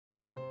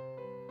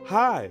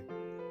Hi,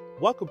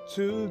 welcome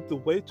to the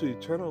Way to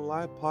Eternal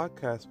Life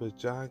podcast with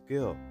John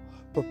Gill.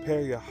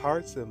 Prepare your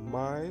hearts and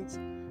minds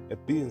and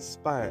be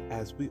inspired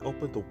as we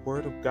open the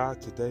Word of God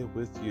today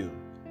with you.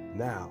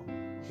 Now,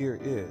 here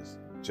is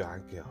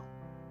John Gill.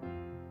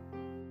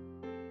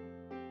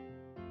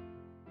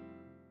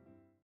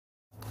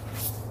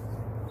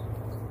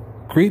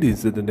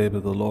 Greetings in the name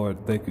of the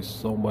Lord. Thank you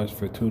so much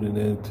for tuning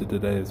in to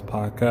today's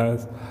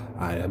podcast.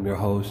 I am your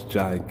host,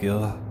 John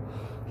Gill.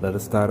 Let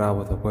us start out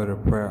with a word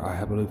of prayer. Our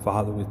Heavenly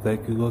Father, we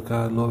thank you, Lord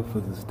God, Lord, for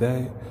this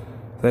day.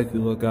 Thank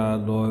you, Lord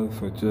God, Lord,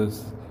 for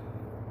just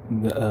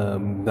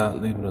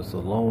not leaving us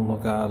alone,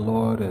 Lord God,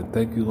 Lord. And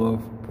thank you, Lord,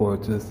 for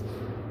just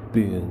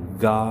being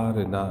God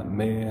and not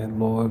man,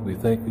 Lord. We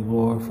thank you,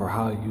 Lord, for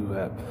how you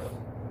have,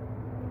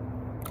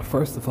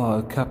 first of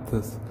all, kept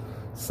us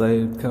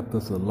saved, kept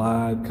us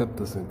alive, kept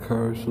us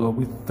encouraged, Lord.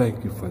 We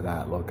thank you for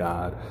that, Lord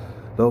God.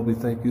 Lord, we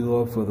thank you,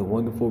 Lord, for the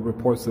wonderful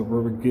reports that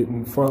we're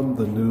getting from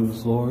the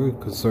news,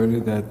 Lord,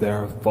 concerning that there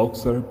are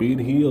folks that are being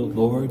healed,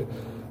 Lord,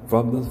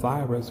 from this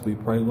virus. We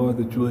pray, Lord,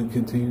 that you would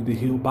continue to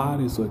heal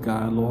bodies, Lord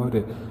God, Lord.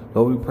 And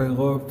Lord, we pray,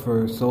 Lord,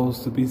 for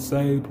souls to be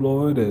saved,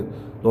 Lord, and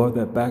Lord,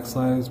 that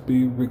backsliders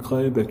be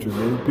reclaimed, that your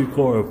name be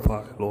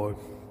glorified, Lord.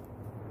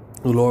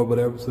 Lord,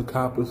 whatever's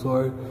accomplished,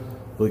 Lord,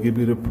 we'll give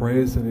you the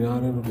praise and the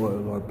honor,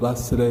 Lord. Lord,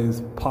 bless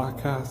today's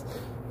podcast,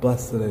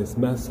 bless today's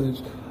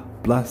message,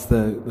 bless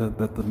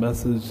that the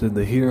message and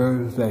the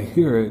hearers that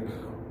hear it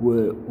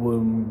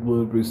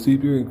would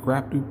receive your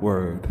engrafted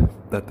word,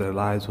 that their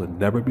lives would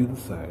never be the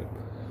same.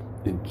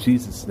 In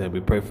Jesus' name, we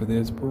pray for the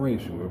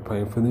inspiration. We're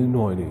praying for the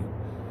anointing.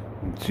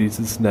 In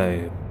Jesus'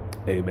 name,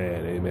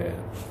 amen,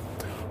 amen.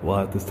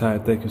 Well, at this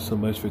time, thank you so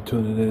much for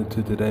tuning in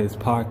to today's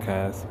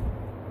podcast.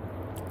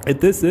 And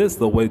this is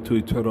the Way to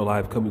Eternal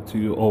Life, coming to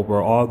you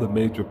over all the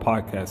major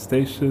podcast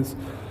stations.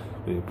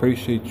 We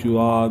appreciate you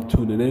all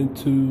tuning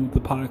into the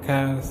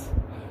podcast.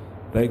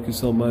 Thank you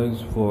so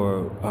much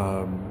for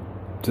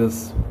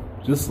just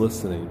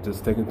listening,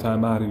 just taking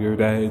time out of your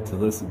day to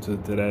listen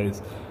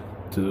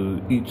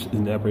to each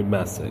and every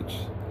message.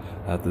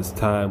 At this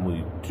time,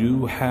 we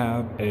do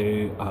have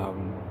a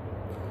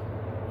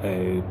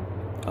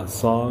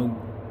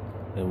song,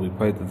 and we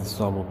pray that the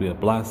song will be a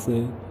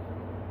blessing.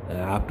 And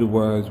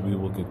afterwards, we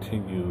will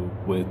continue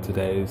with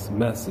today's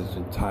message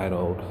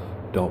entitled,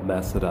 Don't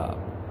Mess It Up.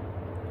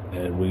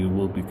 And we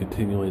will be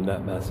continuing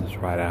that message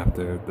right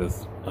after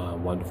this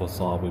wonderful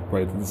song. We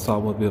pray that the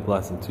song will be a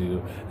blessing to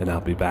you, and I'll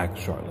be back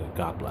shortly.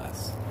 God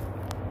bless.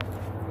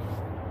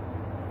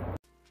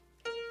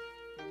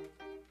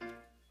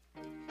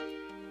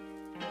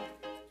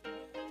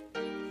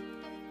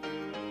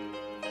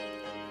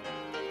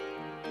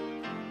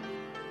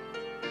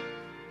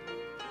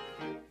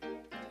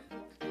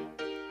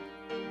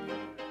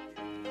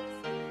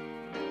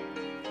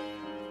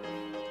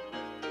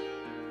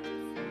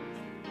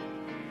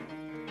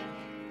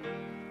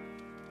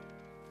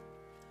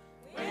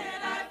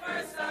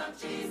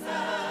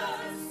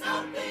 Jesus,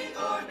 something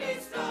or be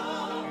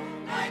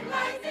strong, like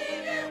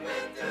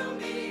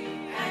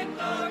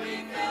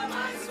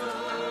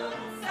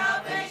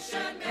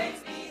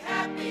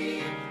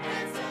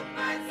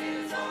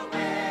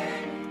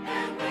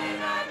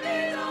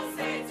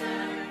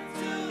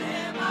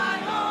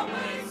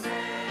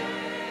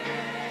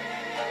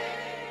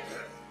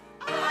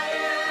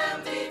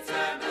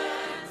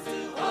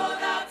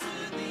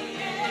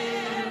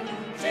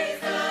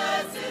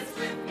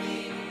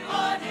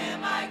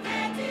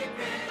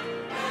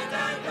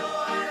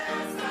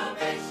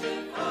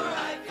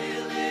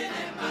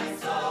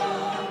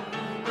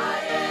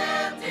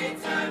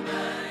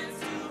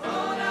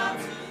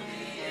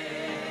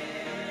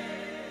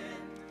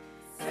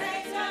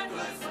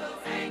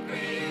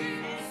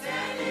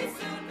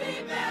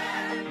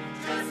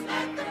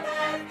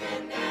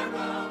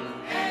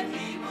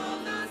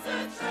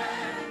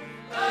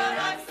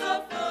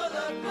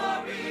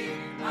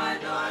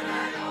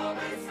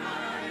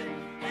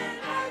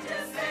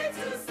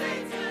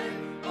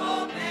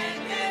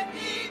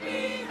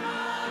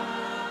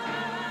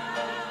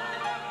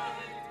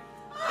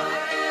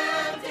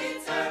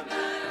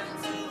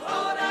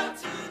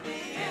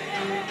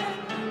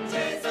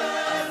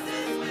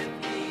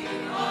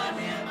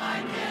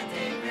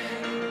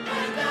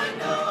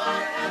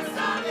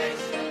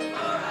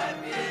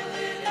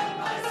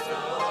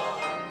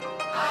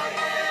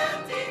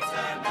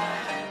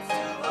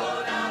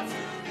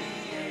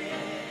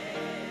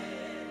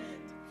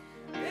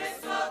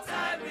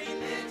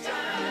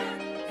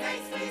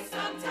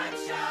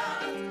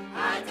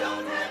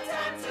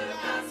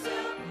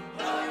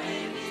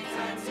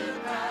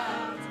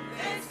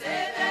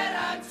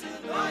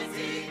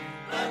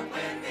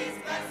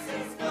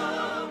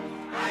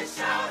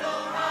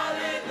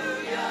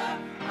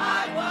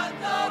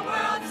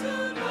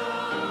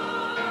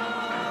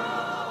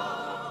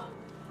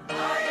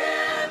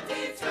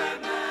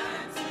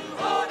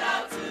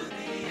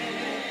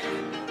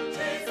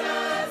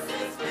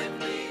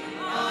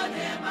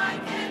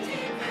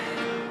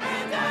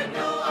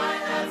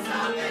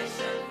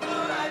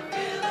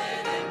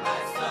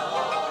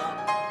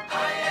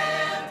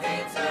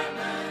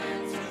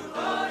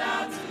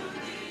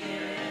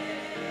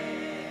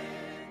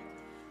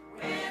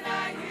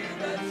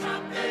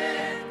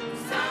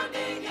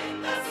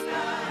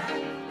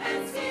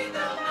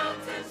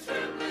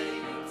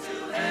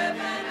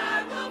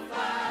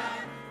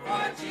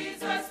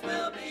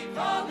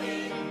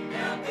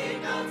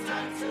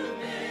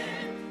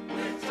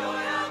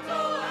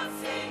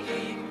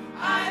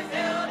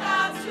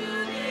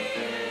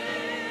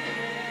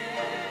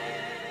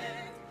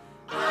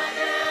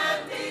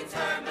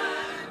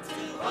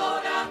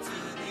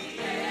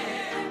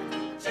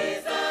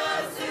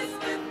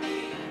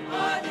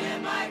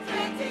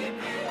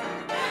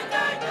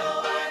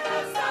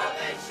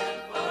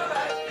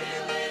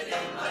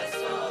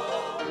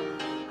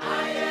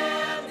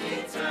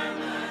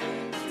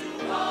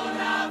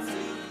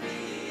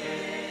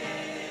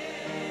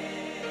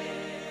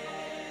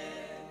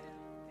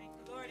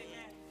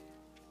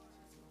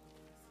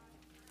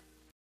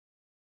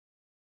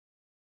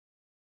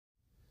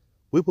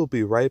We will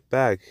be right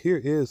back. Here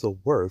is a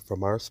word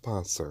from our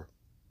sponsor.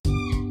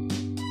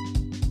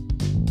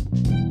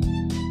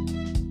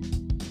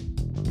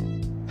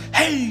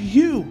 Hey,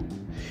 you!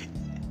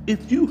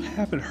 If you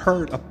haven't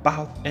heard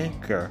about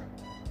Anchor,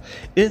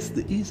 it's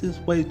the easiest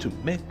way to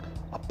make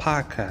a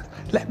podcast.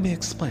 Let me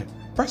explain.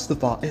 First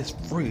of all, it's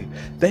free.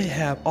 They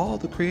have all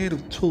the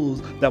creative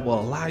tools that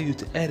will allow you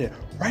to edit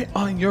right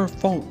on your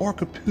phone or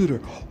computer.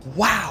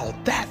 Wow,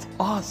 that's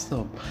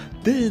awesome.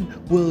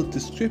 Then we'll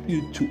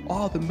distribute to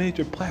all the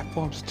major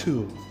platforms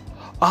too.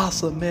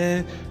 Awesome,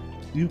 man.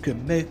 You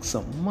can make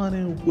some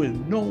money with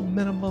no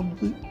minimum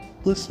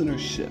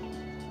listenership.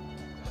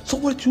 So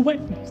what you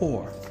waiting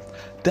for?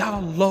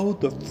 Download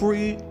the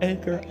free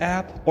Anchor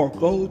app or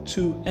go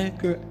to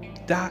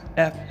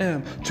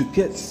anchor.fm to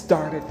get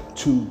started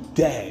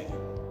today.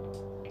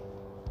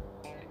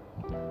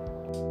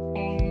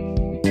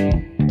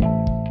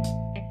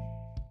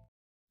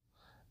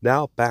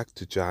 Now back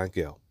to John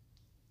Gill.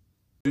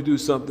 You do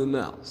something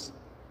else.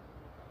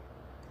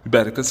 You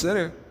better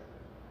consider.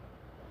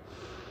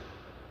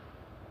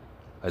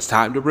 It's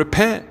time to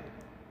repent.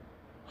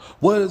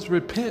 What does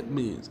repent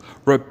mean?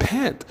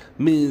 Repent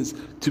means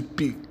to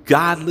be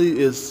godly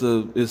is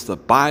the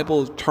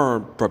Bible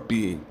term for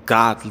being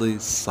godly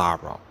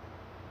sorrow.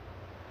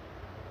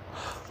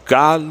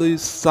 Godly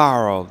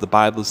sorrow, the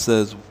Bible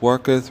says,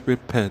 worketh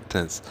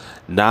repentance,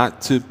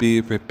 not to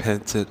be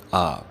repented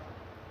of.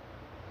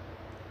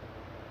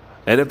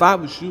 And if I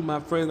was you, my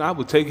friend, I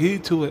would take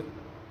heed to it.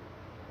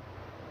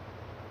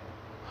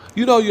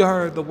 You know you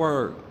heard the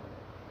word.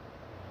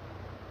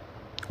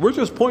 We're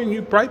just pointing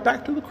you right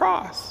back to the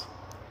cross.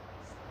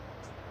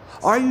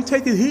 Are you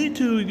taking heed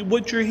to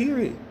what you're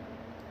hearing?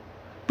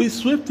 Be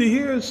swift to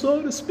hear and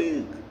slow to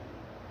speak.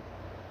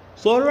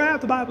 Slow to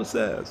wrath, the Bible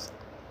says.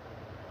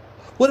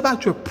 What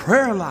about your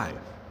prayer life?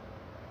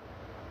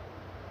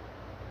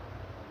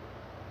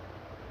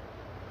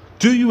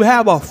 Do you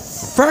have a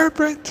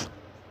fervent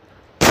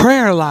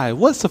prayer life?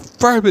 What's a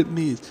fervent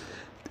mean?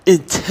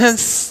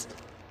 Intense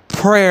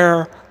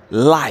prayer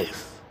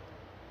life.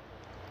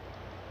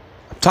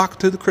 I'm talking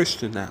to the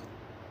Christian now.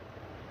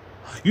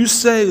 You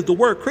say the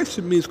word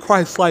Christian means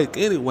Christ-like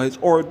anyways,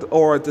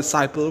 or a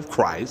disciple of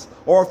Christ,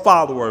 or a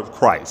follower of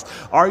Christ.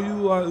 Are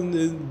you,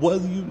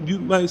 you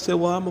might say,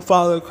 well, I'm a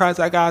follower of Christ,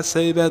 I got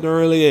saved at an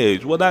early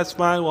age. Well, that's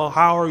fine. Well,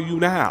 how are you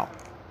now?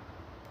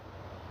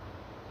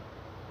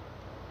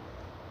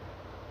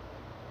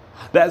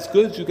 That's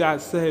good you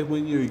got saved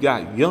when you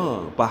got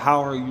young, but how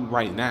are you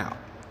right now?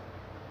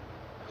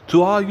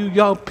 To all you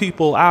young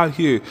people out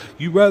here,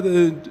 you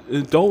rather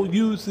don't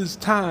use this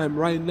time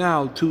right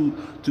now to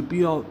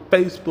be on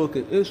Facebook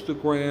and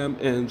Instagram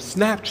and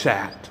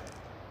Snapchat.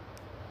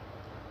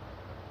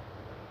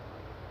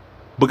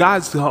 But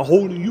God's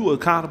holding you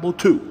accountable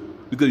too,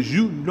 because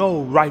you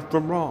know right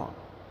from wrong.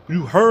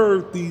 You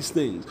heard these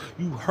things.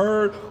 You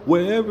heard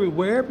wherever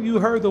you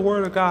heard the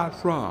word of God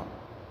from,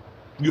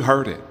 you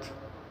heard it.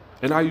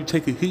 And are you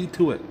taking heed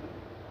to it?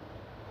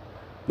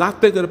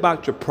 Not thinking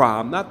about your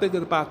prom, not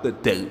thinking about the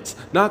dates,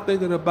 not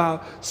thinking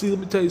about, see, let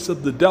me tell you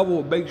something, the devil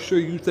will make sure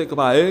you think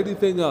about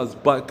anything else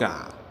but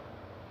God.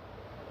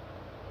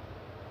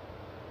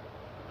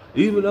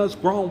 Even us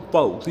grown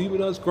folks,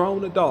 even us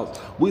grown adults,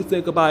 we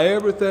think about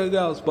everything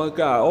else but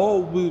God.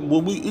 Oh,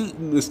 when we eat,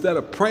 instead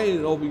of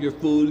praying over your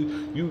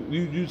food,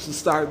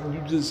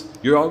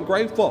 you're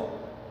ungrateful.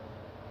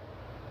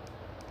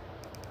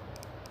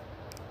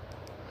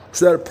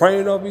 Instead of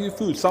praying over your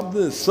food,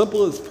 something as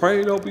simple as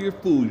praying over your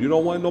food. You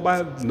don't want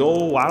nobody to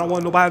know. I don't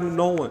want nobody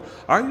knowing.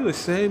 Are you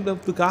ashamed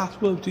of the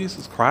gospel of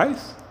Jesus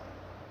Christ?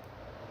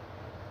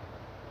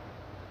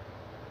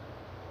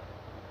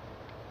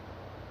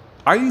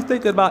 Are you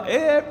thinking about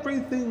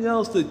everything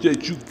else that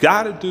you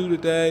got to do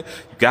today?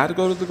 You got to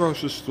go to the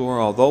grocery store,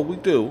 although we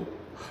do.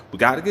 We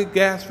got to get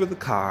gas for the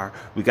car.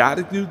 We got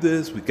to do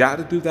this. We got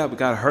to do that. We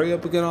got to hurry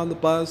up and get on the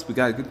bus. We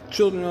got to get the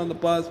children on the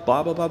bus,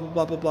 blah, blah, blah, blah,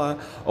 blah, blah,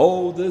 blah.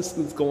 Oh, this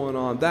is going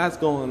on. That's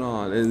going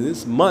on. And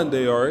it's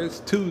Monday or it's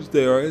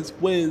Tuesday or it's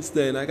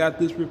Wednesday and I got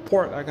this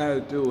report. I got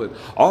to do it.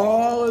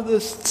 All of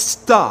this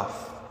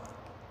stuff.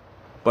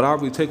 But are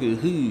we taking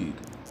heed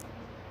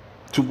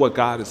to what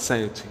God is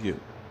saying to you?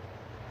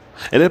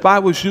 And if I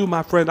was you,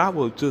 my friend, I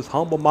would just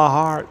humble my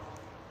heart.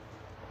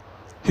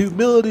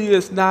 Humility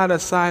is not a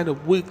sign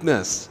of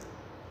weakness.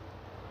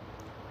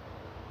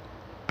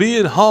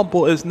 Being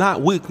humble is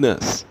not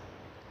weakness.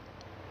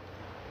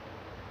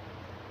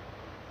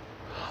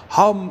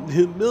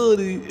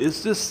 Humility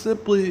is just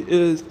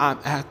simply I'm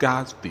at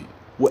God's feet.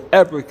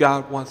 Whatever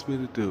God wants me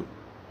to do.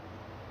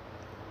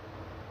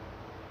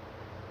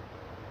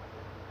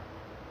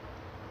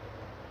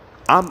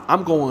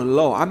 I'm going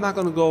low. I'm not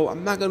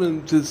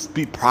gonna just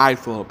be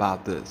prideful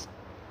about this.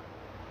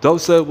 Don't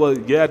say, well,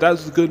 yeah,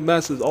 that's a good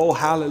message. Oh,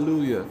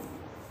 hallelujah.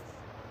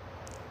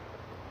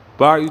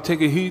 But are you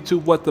taking heed to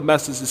what the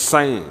message is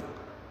saying?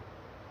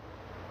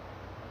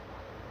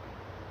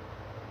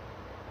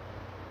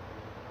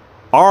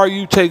 Are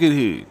you taking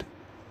heed?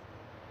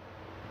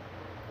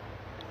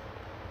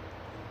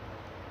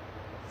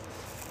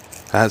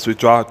 As we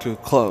draw to a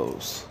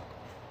close,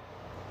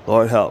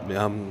 Lord help me.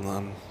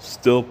 I'm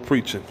still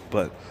preaching,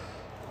 but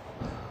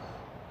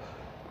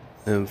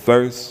in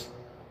verse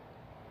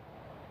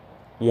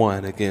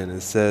 1 again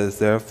it says,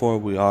 "Therefore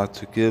we ought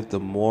to give the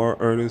more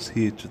earnest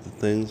heed to the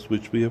things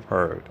which we have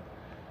heard,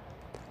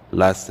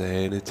 lest at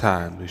any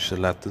time we should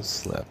let them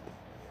slip.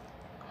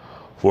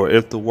 For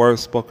if the word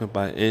spoken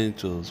by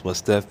angels was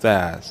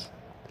steadfast,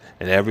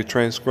 and every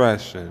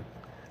transgression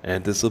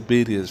and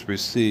disobedience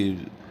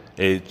received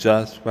a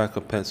just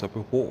recompense of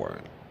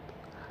reward,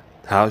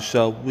 how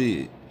shall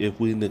we, if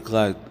we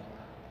neglect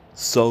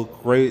so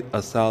great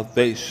a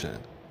salvation,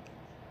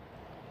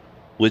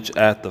 which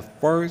at the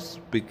first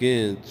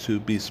began to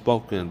be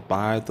spoken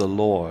by the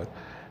Lord,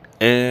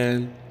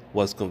 and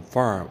was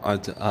confirmed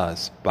unto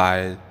us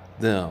by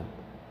them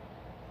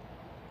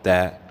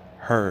that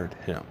heard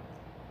him?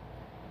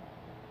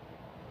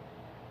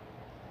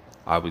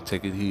 Are we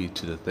taking heed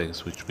to the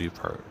things which we've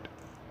heard?"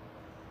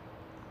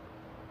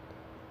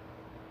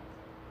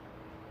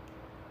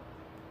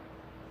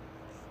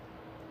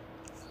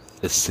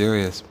 It's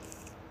serious.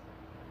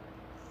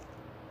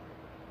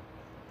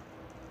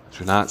 If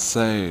you're not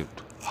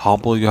saved,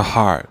 humble your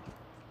heart.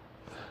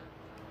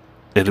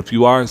 And if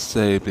you are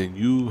saved and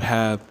you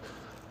have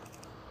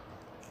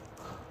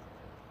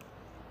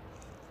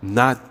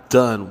not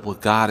done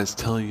what God is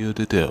telling you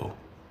to do,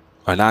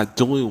 or not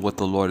doing what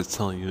the Lord is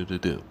telling you to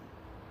do,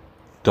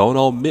 don't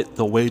omit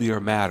the weightier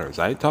matters.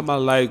 I ain't talking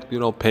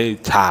about pay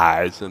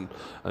tithes, and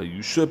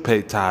you should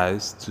pay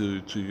tithes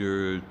to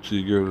your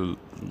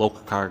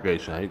local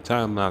congregation. I ain't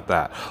talking about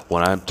that.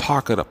 What I'm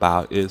talking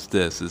about is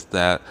this: is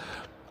that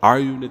are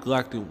you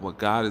neglecting what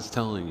God is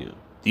telling you?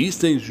 These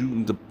things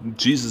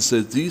Jesus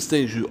says these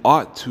things you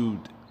ought to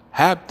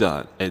have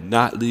done, and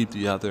not leave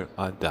the other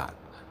undone.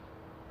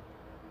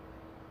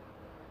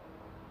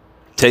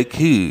 Take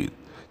heed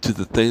to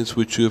the things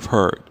which you have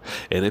heard,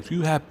 and if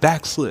you have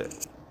backslid,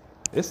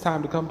 it's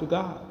time to come to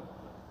God.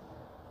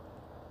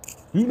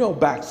 You know,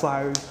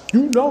 backsliders,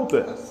 you know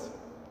this.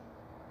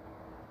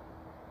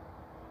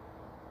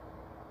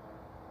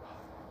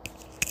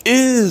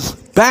 Is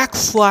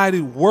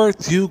backsliding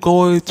worth you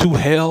going to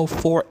hell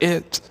for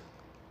it?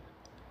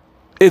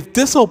 If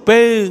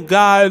disobeying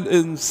God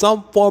in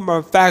some form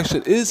or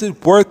fashion, is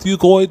it worth you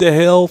going to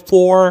hell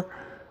for?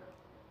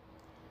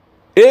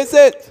 Is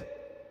it?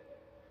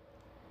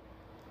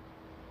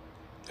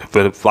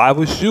 If I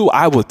was you,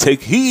 I would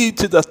take heed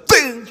to the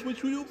things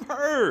which you've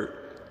heard.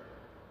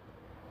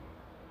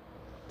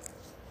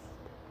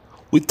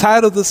 We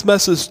titled this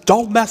message,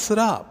 "Don't Mess It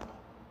Up."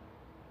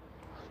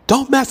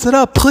 Don't mess it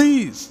up,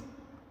 please.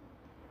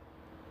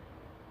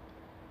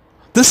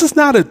 This is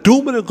not a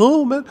doom and a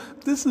gloom.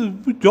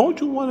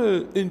 Don't you want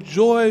to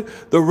enjoy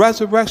the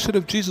resurrection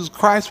of Jesus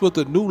Christ with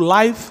a new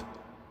life?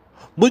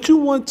 Would you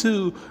want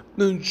to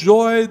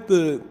enjoy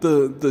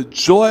the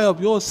joy of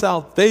your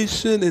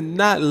salvation and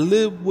not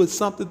live with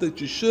something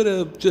that you should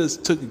have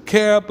just taken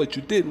care of, but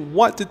you didn't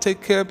want to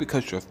take care of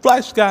because your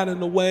flesh got in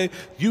the way,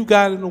 you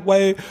got in the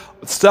way,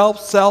 self,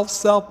 self,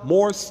 self,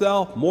 more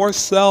self, more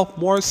self,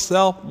 more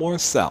self, more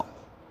self.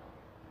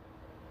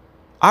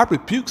 I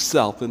rebuke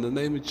self in the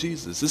name of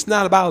Jesus. It's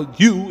not about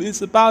you,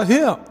 it's about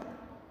him.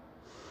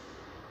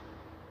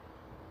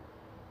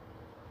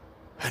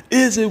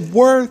 Is it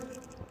worth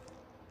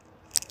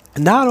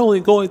not only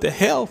going to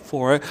hell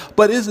for it,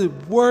 but is it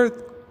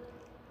worth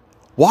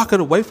walking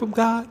away from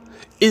God?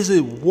 Is it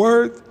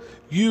worth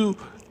you,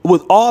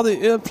 with all the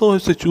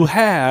influence that you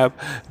have,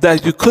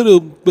 that you could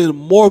have been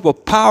more of a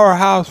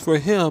powerhouse for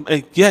him,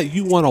 and yet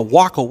you want to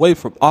walk away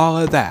from all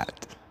of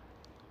that?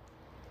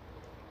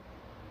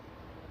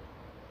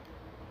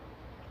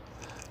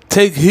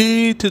 Take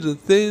heed to the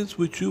things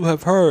which you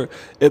have heard.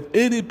 If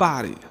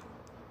anybody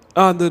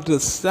under the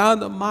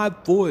sound of my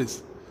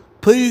voice,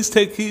 please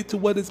take heed to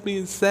what is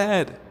being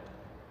said.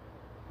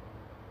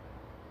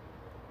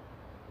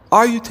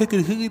 Are you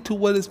taking heed to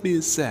what is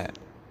being said?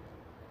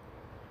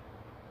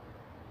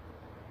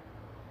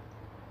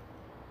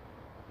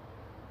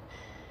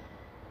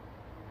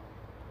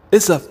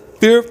 It's a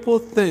fearful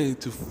thing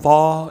to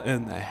fall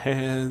in the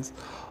hands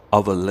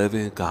of a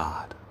living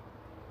God.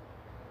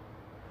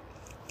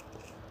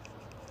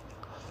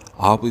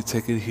 Are we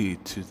taking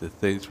heed to the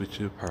things which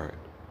you've heard?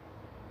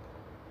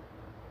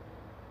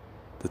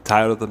 The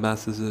title of the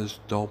message is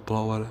 "Don't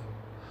Blow It Up.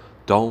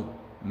 Don't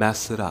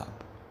Mess It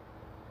Up."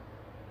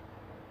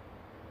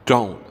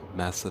 Don't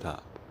mess it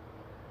up.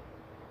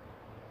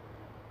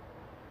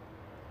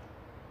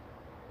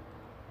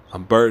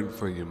 I'm burdened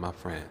for you, my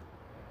friend.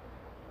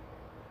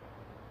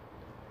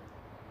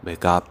 May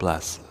God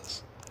bless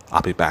us.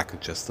 I'll be back in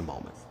just a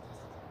moment.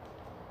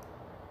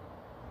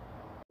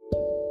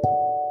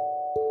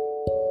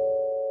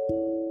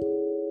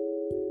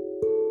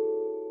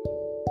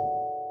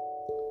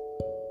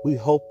 We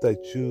hope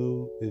that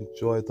you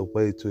enjoyed the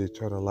Way to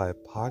Eternal Life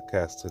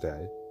podcast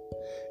today.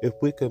 If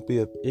we can be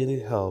of any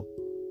help,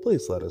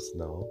 please let us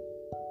know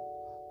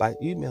by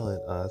emailing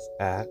us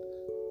at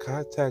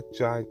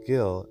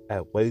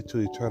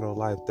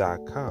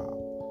contactjohngill@waytoeternallife.com.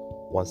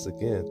 Once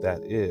again,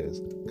 that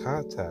is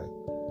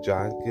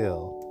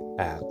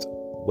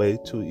contactjohngill@waytoeternallife.com.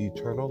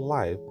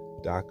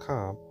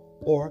 waytoeternallife.com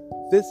or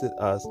visit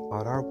us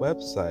on our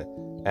website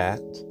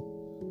at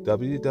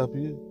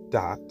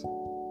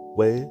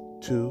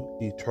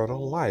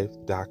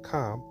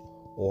www.waytoeternallife.com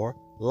or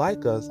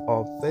like us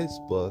on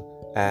Facebook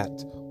at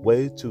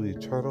Way to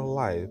Eternal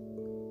Life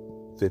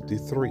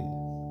 53.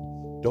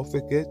 Don't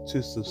forget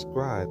to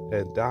subscribe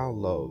and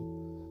download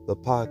the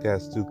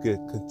podcast to get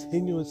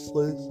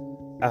continuously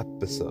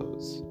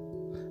episodes.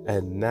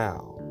 And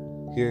now,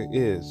 here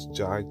is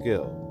John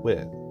Gill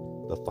with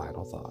the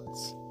final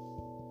thoughts.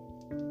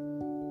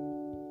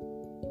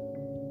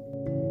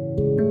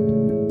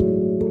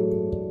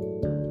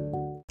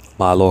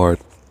 My Lord,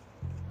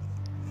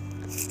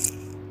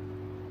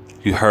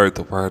 you heard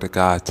the word of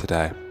God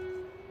today.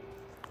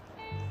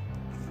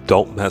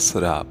 Don't mess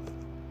it up.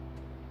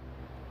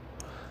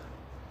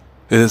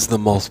 It is the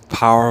most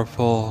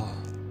powerful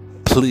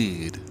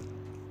plead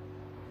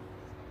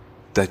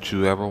that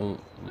you ever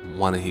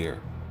want to hear.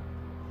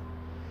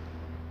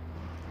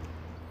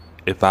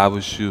 If I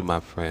was you, my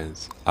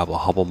friends, I will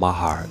humble my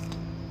heart.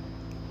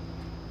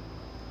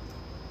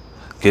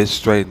 Get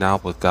straightened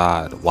out with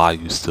God while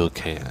you still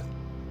can.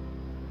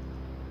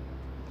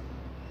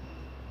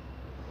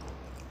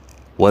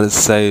 What it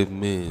saved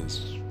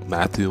means,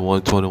 Matthew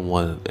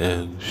 1:21,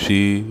 and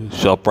she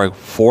shall bring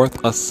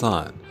forth a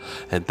son,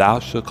 and thou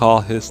shalt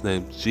call his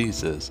name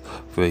Jesus,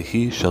 for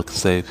he shall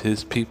save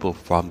his people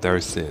from their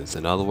sins.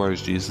 In other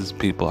words, Jesus'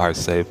 people are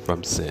saved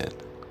from sin.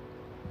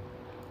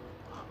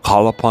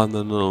 Call upon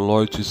the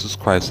Lord Jesus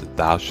Christ, and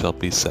thou shalt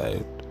be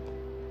saved.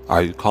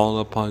 Are you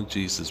calling upon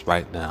Jesus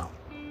right now?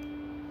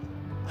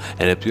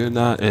 And if you're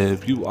not, and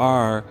if you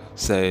are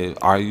saved,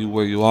 are you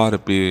where you ought to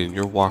be in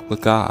your walk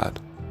with God?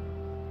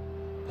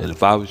 And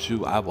if I was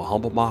you, I will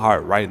humble my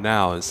heart right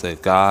now and say,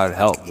 God,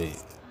 help me.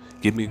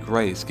 Give me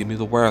grace. Give me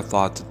the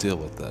wherewithal to deal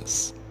with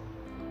this.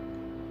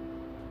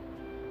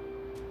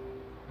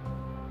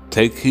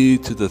 Take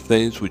heed to the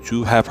things which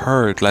you have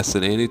heard, lest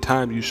at any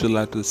time you should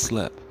let this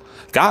slip.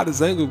 God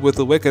is angry with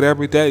the wicked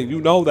every day.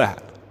 You know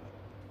that.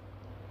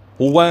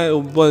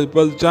 Well,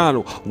 Brother John,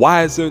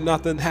 why is there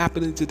nothing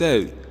happening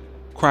today?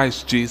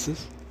 Christ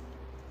Jesus.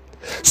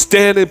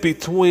 Standing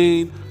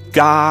between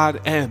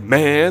God and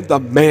man, the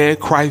man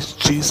Christ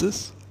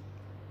Jesus.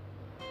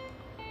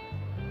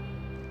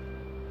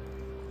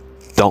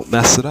 Don't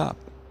mess it up.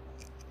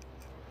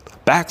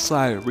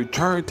 Backslider,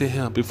 return to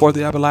him before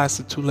the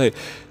everlasting too late.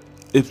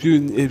 If you're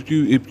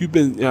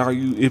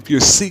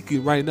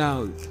seeking right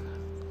now,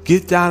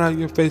 get down on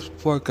your face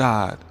before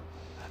God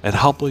and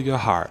humble your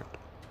heart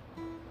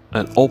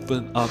and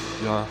open up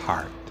your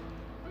heart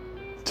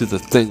to the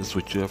things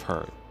which you have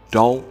heard.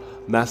 Don't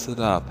mess it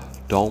up.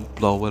 Don't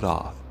blow it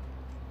off.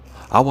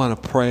 I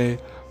want to pray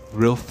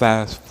real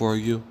fast for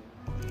you.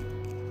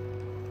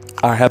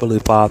 Our Heavenly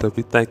Father,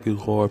 we thank you,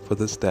 Lord, for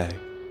this day.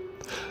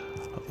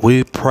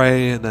 We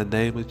pray in the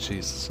name of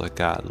Jesus, Lord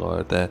God,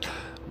 Lord, that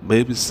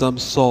maybe some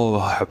soul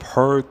have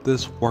heard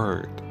this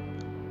word.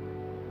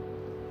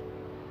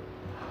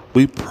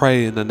 We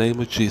pray in the name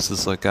of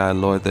Jesus, Lord God,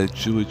 Lord,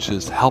 that you would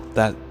just help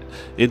that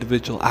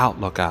individual out,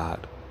 Lord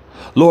God.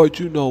 Lord,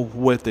 you know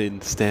what they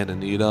stand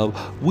in need of.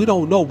 We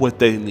don't know what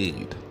they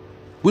need.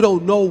 We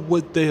don't know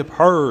what they have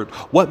heard,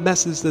 what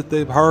message that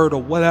they've heard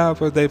or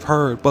whatever they've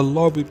heard. But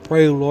Lord, we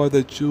pray, Lord,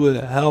 that you would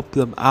help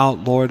them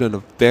out, Lord, in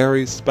a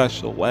very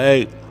special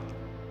way.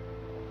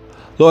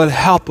 Lord,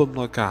 help them,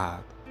 Lord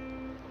God.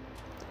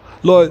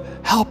 Lord,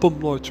 help them,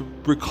 Lord, to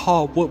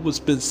recall what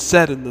was been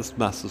said in this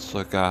message,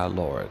 Lord God,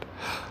 Lord.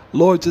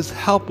 Lord, just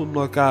help them,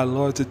 Lord God,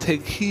 Lord, to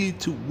take heed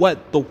to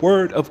what the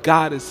word of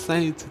God is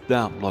saying to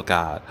them, Lord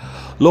God.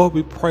 Lord,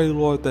 we pray,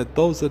 Lord, that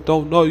those that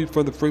don't know you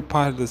from the free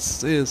part of the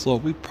sins,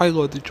 Lord, we pray,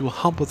 Lord, that you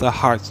humble their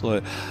hearts,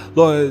 Lord.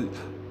 Lord,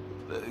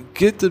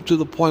 get them to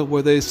the point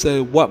where they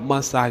say, what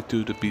must I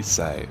do to be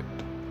saved?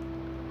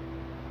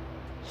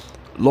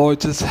 Lord,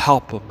 just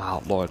help them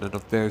out, Lord, in a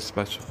very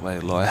special way,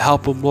 Lord.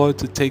 Help them, Lord,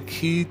 to take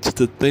heed to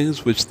the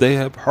things which they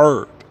have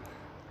heard.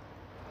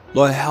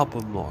 Lord, help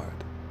them, Lord.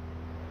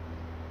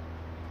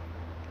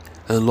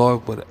 And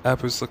Lord,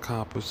 whatever's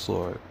accomplished,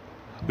 Lord,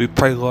 we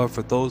pray, Lord,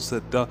 for those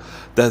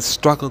that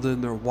struggled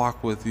in their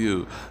walk with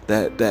you,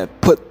 that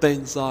put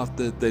things off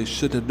that they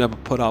should have never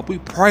put off. We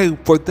pray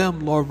for them,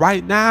 Lord,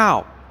 right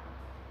now.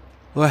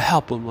 Lord,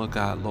 help them, Lord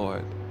God,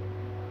 Lord.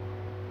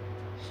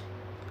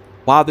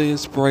 While the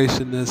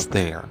inspiration is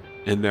there,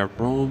 in their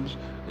rooms,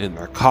 in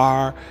their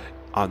car,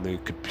 on their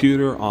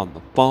computer, on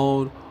the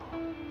phone,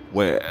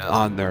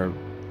 on their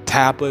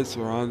tablets,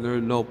 or on their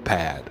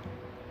notepad,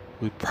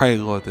 we pray,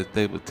 Lord, that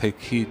they would take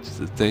heed to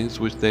the things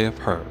which they have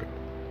heard,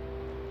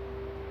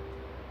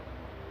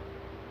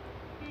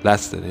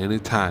 lest at any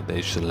time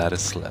they should let it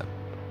slip.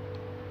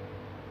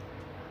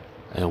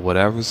 And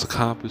whatever's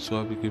accomplished,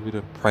 Lord, we give you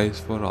the praise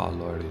for it all,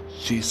 Lord, in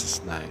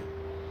Jesus' name.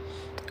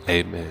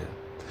 Amen.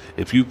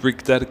 If you've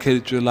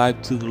rededicated your life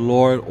to the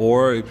Lord,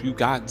 or if you've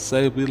gotten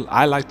saved,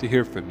 I'd like to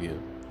hear from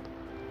you.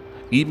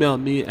 Email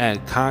me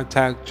at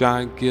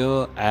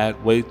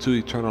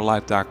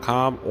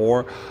contactjohngill@waytoeternallife.com,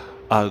 or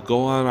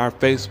go on our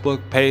Facebook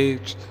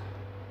page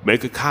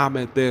Make a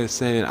comment there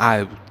saying,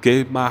 I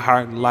gave my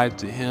heart and life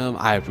to Him.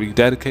 I have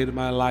rededicated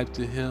my life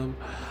to Him.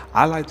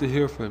 I like to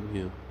hear from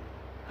you.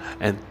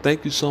 And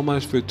thank you so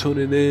much for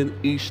tuning in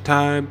each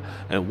time.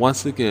 And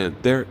once again,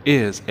 there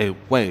is a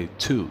way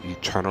to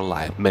eternal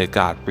life. May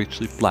God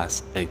richly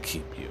bless and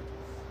keep you.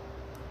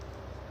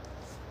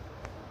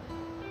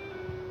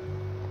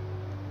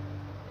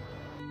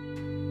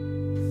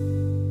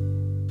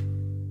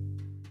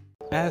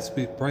 As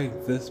we bring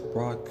this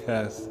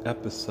broadcast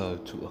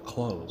episode to a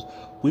close,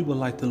 we would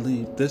like to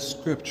leave this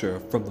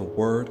scripture from the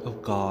Word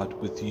of God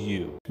with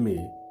you.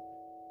 Me,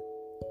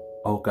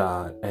 O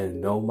God, and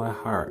know my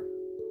heart.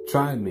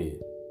 Try me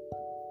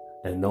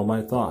and know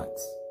my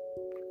thoughts,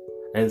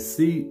 and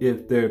see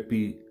if there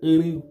be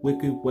any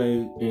wicked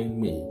way in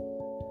me,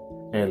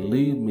 and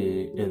lead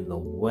me in the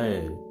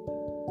way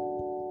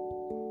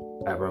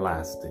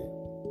everlasting.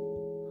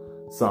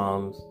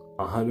 Psalms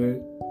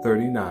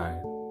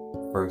 139,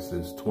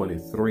 verses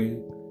 23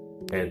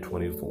 and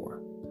 24.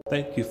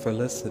 Thank you for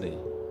listening,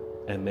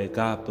 and may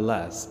God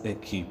bless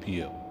and keep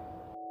you.